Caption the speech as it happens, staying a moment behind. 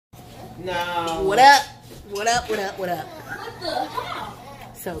No. What up? What up? What up? What up? What the hell?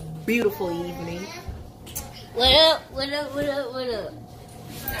 It's a beautiful evening. What up? What up? What up? What up?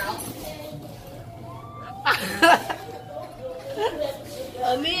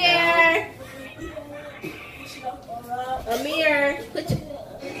 Amir! Amir! Put your...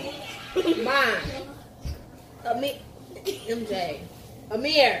 Mine. Amir. MJ.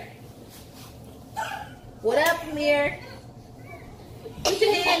 Amir. What up, Amir? Put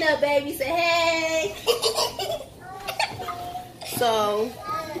your hand up, baby. Say hey. So,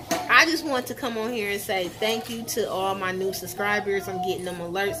 I just want to come on here and say thank you to all my new subscribers. I'm getting them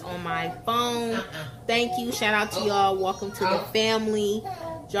alerts on my phone. Thank you. Shout out to y'all. Welcome to the family.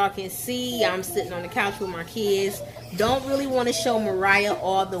 Y'all can see I'm sitting on the couch with my kids. Don't really want to show Mariah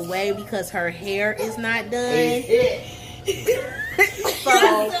all the way because her hair is not done.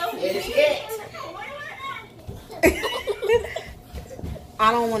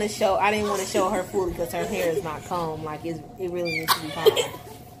 So, I didn't want to show her fully because her hair is not combed. Like it really needs to be combed.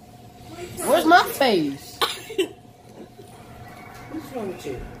 Where's my face? What's wrong with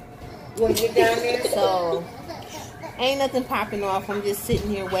you? You want to get down there? So, ain't nothing popping off. I'm just sitting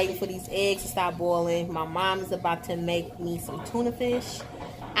here waiting for these eggs to stop boiling. My mom is about to make me some tuna fish.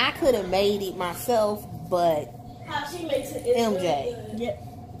 I could have made it myself, but How she makes it? MJ.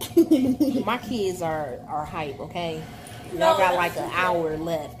 Yep. My kids are hype, okay? Y'all got like an hour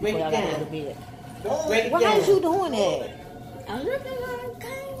left before y'all gotta go to bed. Why is you doing that? I'm looking at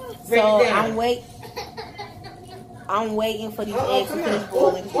So I'm waiting for these eggs to finish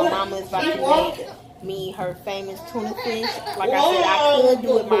boiling. My mama is about to make me her famous tuna fish. Like I said, I could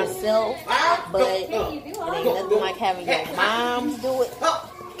do it myself, but it ain't nothing like having your moms do it.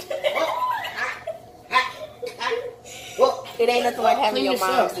 It ain't nothing like having your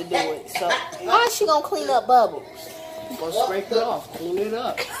moms to do it. So how is she gonna clean up bubbles? Go scrape it off, clean it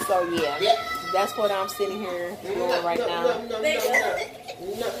up. So yeah, that's what I'm sitting here doing right now.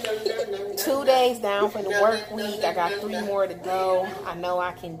 2 days down from the work week. I got 3 more to go. I know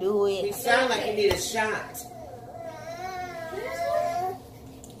I can do You it. sound like you need a shot.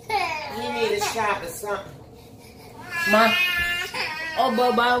 You need a shot or something. But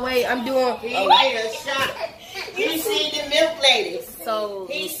by the way, I'm doing. You need a shot. You see the milk ladies. So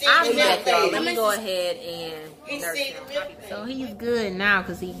He's I'll seen be the back, milk y'all. ladies. Let me go ahead and He's nurse seen him. the milk ladies. So he's good now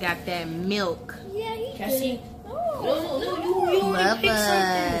because he got that milk. Yeah, he Can I see? No, you Love pick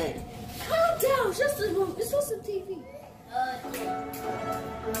something. it. Calm down. It's just a TV.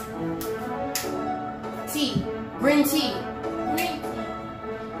 Tea. Green tea. Green tea.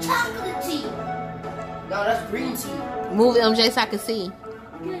 Chocolate tea. No, that's green tea. Move it, MJ, so I can see.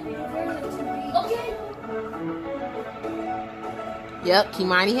 Okay. Yep,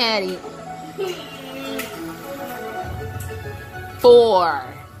 Kimani had it. 4.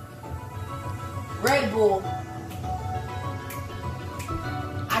 Red Bull.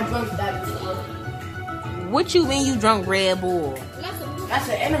 I drank that before. What you mean you drunk Red Bull? That's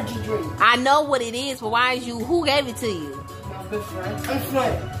an energy drink. I know what it is, but why is you? Who gave it to you? My good friend. I'm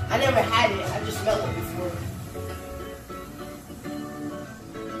friend. I never had it. I just smelled it before.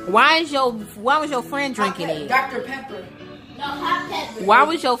 Why was your friend drinking it? Dr. Pepper. No, hot pepper. Why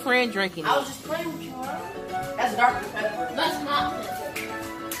was your friend drinking I was it? just playing with you, huh? That's Dr. Pepper. That's hot pepper.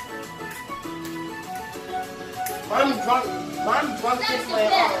 Mom drunk this That's the way.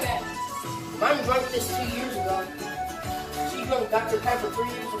 pepper. Mom drunk this 2 years ago. She drank Dr. Pepper 3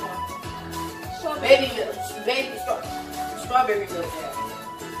 years ago. Baby milk. Strawberry milk. Yeah.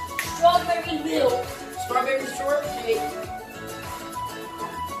 Strawberry milk. Strawberry shortcake.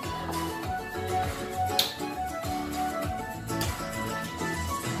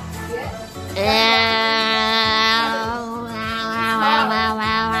 Ow,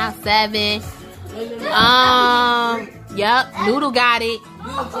 7. Yep, Noodle got it.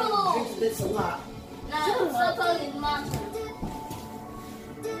 Drinks this a lot. No, so is my turn.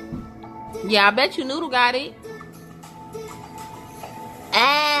 Yeah, I bet you Noodle got it.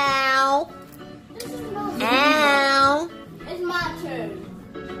 Ow. Ow. It's my turn.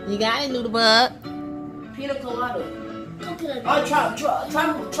 You got it, Noodle Bug. Pina colada. Coconut. Oh,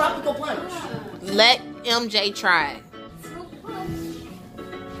 tropical punch. Let MJ try it. Fruit punch.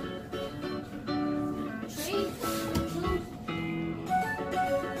 3, 2.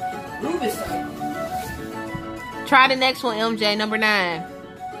 Rubus type. Try the next one, MJ, number 9.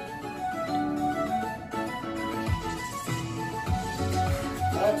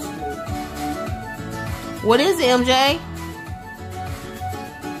 That's good. What is it, MJ?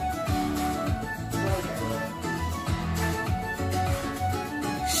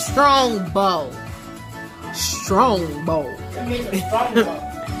 Strongbow. Strongbow. That means a strong bow.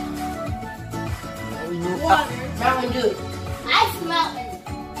 water. Mountain Dew. Ice mountain.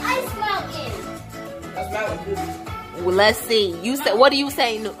 Ice mountain. That's Mountain Dew. Well, let's see. You say, what do you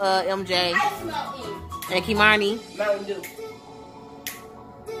say, MJ? Ice mountain. And Kimani? Mountain Dew.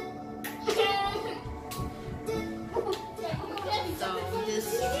 So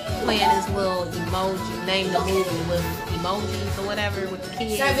just playing this little emoji, name the movie with emojis or whatever with the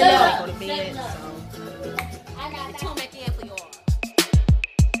kids. 7 before Up. they go to bed. So. I got that. Tune back in